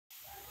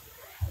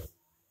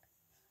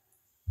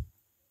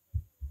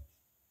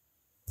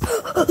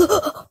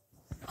Oh.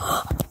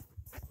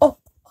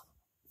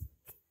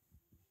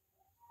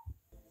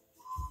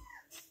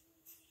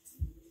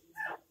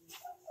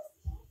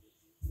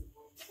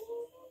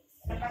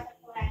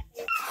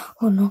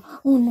 Oh no,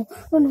 oh no,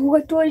 oh no,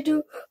 what do I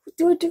do? What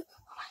do I do?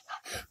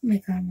 Oh my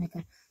god, oh my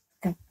god, oh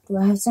my god. Do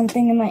I have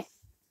something in my...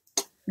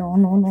 No,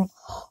 no, no.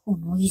 Oh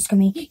no, he's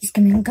coming, he's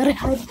coming. I gotta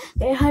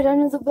hide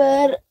under the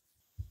bed.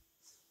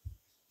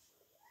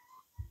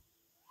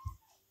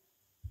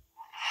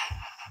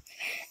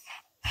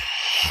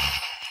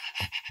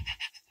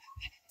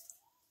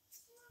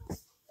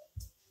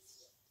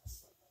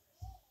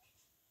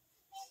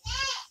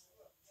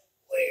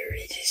 Where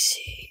is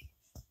he?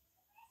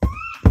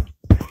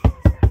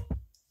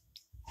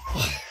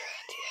 Where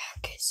the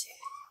heck is he?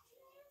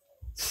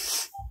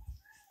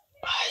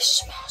 I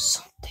smell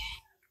something.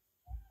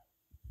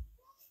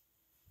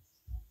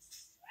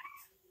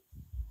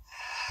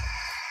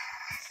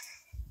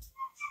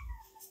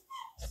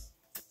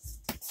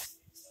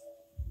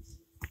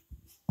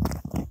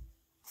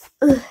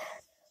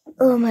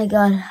 Oh my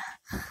god.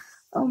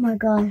 Oh my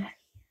god.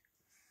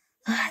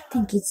 I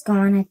think he's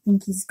gone. I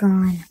think he's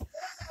gone.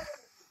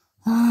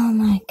 Oh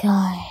my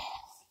god.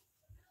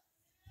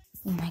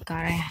 Oh my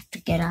god, I have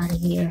to get out of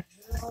here.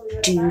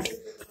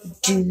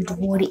 Dude,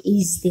 what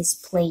is this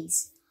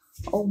place?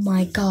 Oh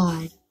my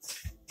god.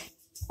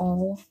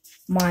 Oh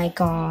my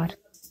god.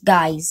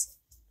 Guys,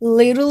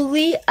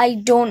 literally, I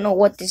don't know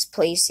what this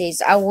place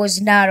is. I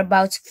was not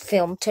about to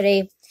film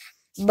today,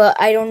 but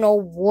I don't know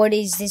what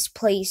is this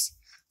place.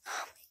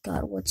 Oh my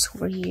god, what's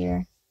over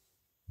here?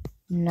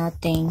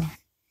 Nothing.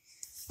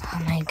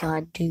 Oh my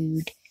god,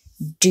 dude,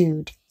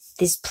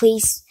 this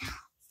place,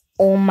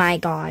 oh my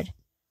god,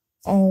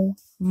 I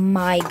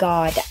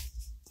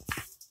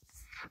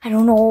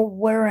don't know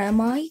where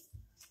am I,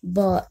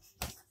 but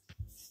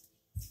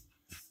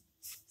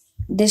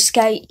this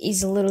guy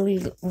is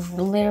literally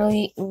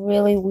really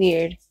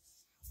weird.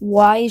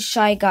 Why is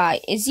Shy Guy?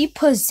 Is he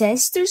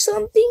possessed or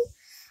something?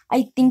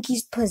 I think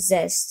he's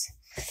possessed.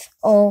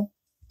 Oh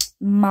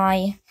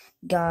my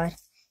god.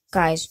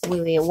 Guys,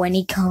 wait, when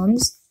he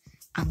comes,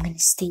 I'm gonna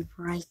stay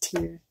right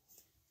here.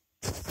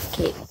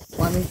 Okay,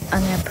 I'm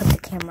gonna put the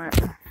camera.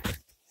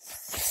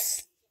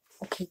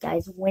 Okay,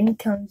 guys, when he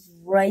comes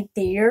right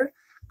there,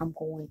 I'm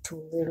going to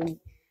literally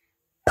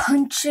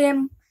punch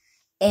him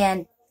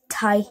and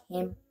tie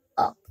him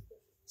up.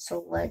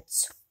 So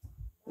let's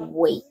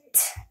wait.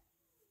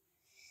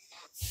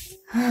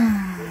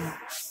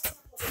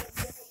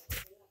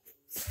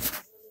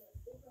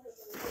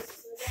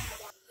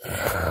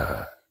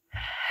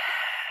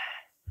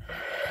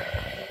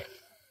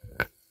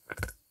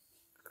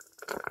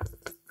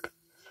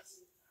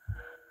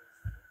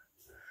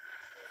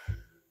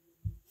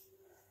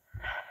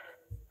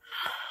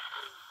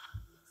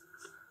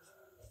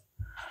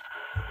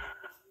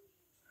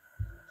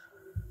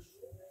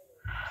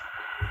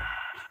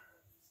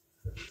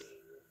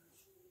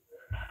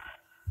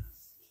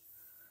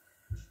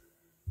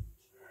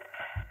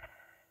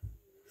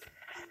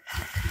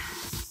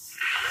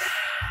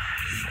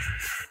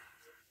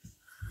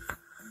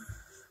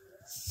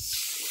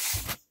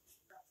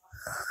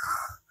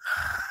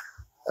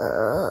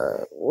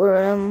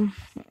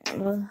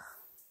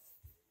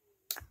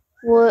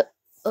 What?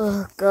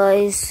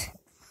 Guys,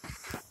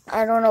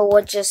 I don't know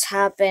what just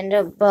happened,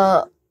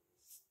 but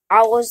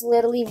I was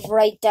literally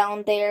right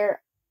down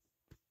there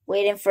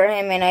waiting for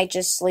him and I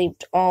just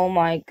slept. Oh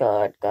my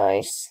god,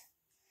 guys.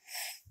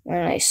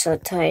 And I'm so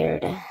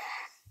tired.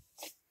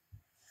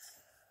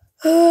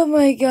 Oh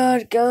my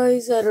god,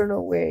 guys, I don't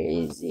know where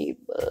is he,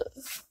 but...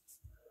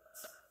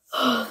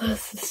 Oh,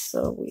 this is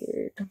so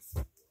weird.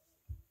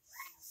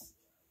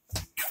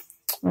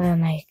 Oh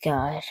my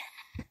god.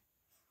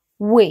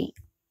 Wait.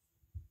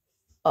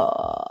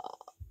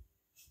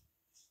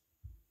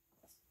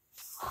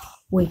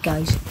 Wait,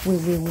 guys.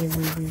 Wait.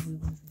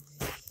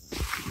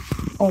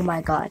 Oh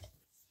my god.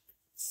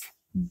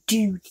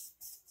 Dude.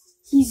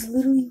 He's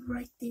literally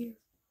right there.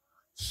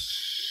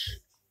 Shh.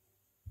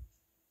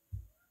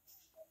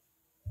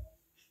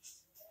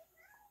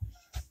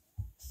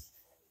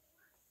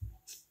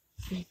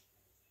 Okay,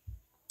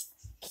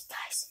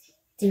 guys.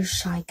 There's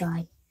Shy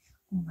Guy.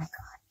 Oh my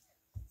god.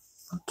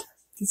 Okay.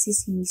 This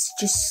is him. He's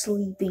just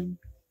sleeping.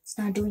 He's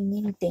not doing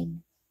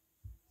anything.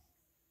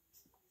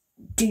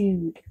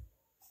 Dude.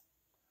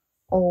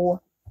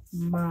 Oh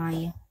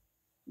my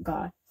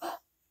god.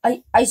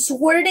 I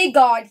swear to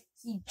God,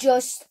 he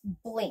just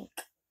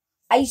blinked.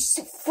 I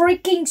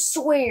freaking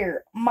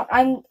swear.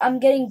 I'm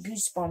getting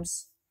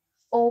goosebumps.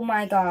 Oh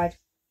my god.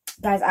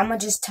 Guys, I'ma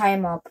just tie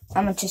him up.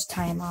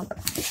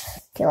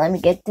 Okay, let me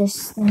get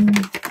this thing.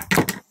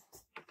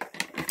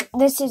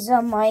 This is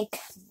a mic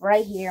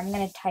right here. I'm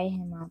gonna tie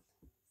him up.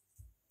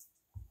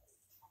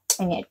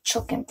 I'm gonna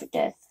choke him to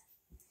death.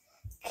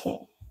 Okay.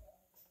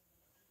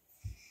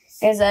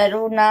 Guys, I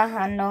don't know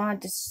how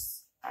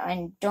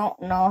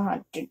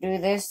to do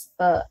this,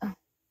 but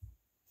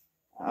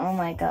oh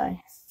my god.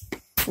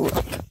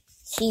 Look.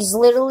 He's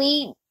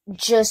literally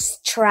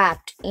just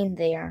trapped in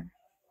there.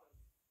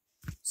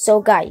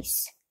 So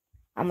guys,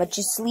 I'ma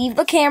just leave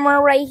the camera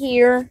right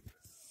here.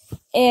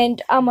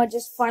 And I'ma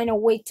just find a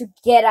way to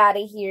get out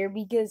of here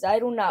because I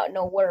do not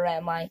know where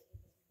am I.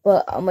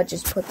 But I'ma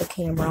just put the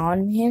camera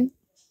on him.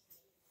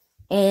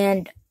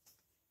 And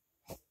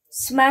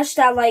smash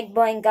that like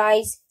button,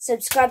 guys.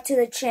 Subscribe to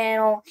the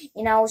channel.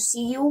 And I will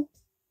see you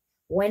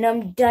when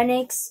I'm done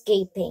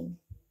escaping.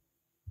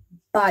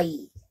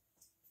 Bye.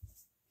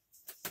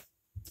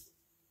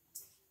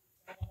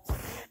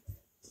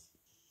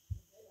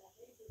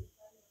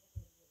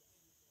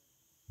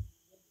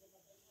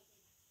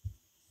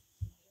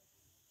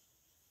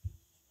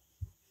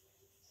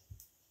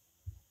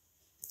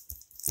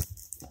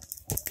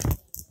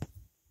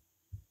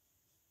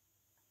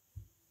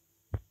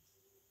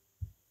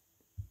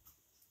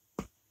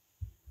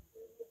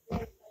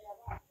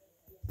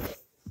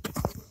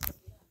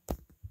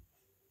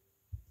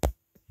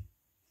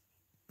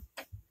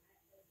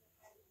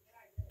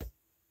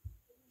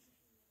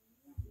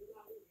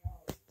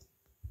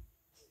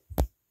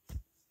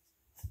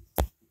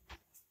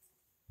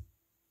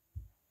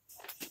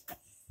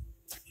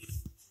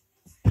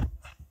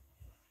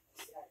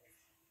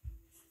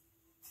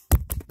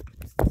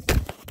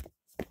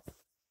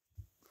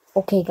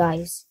 Okay,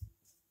 guys.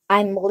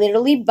 I'm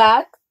literally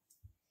back.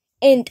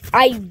 And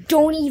I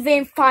don't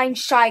even find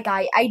Shy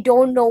Guy. I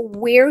don't know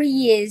where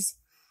he is.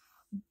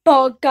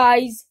 But,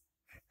 guys.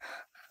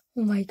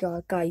 Oh my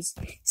god, guys.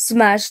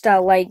 Smash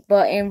that like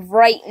button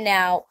right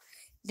now.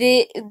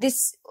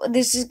 This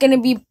is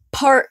gonna be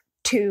part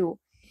 2.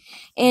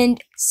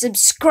 And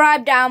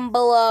subscribe down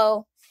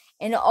below.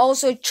 And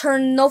also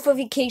turn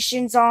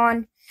notifications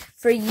on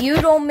for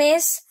you don't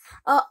miss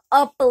a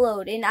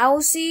upload. And I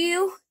will see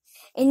you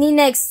in the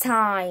next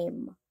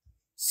time.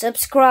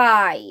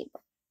 Subscribe.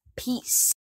 Peace.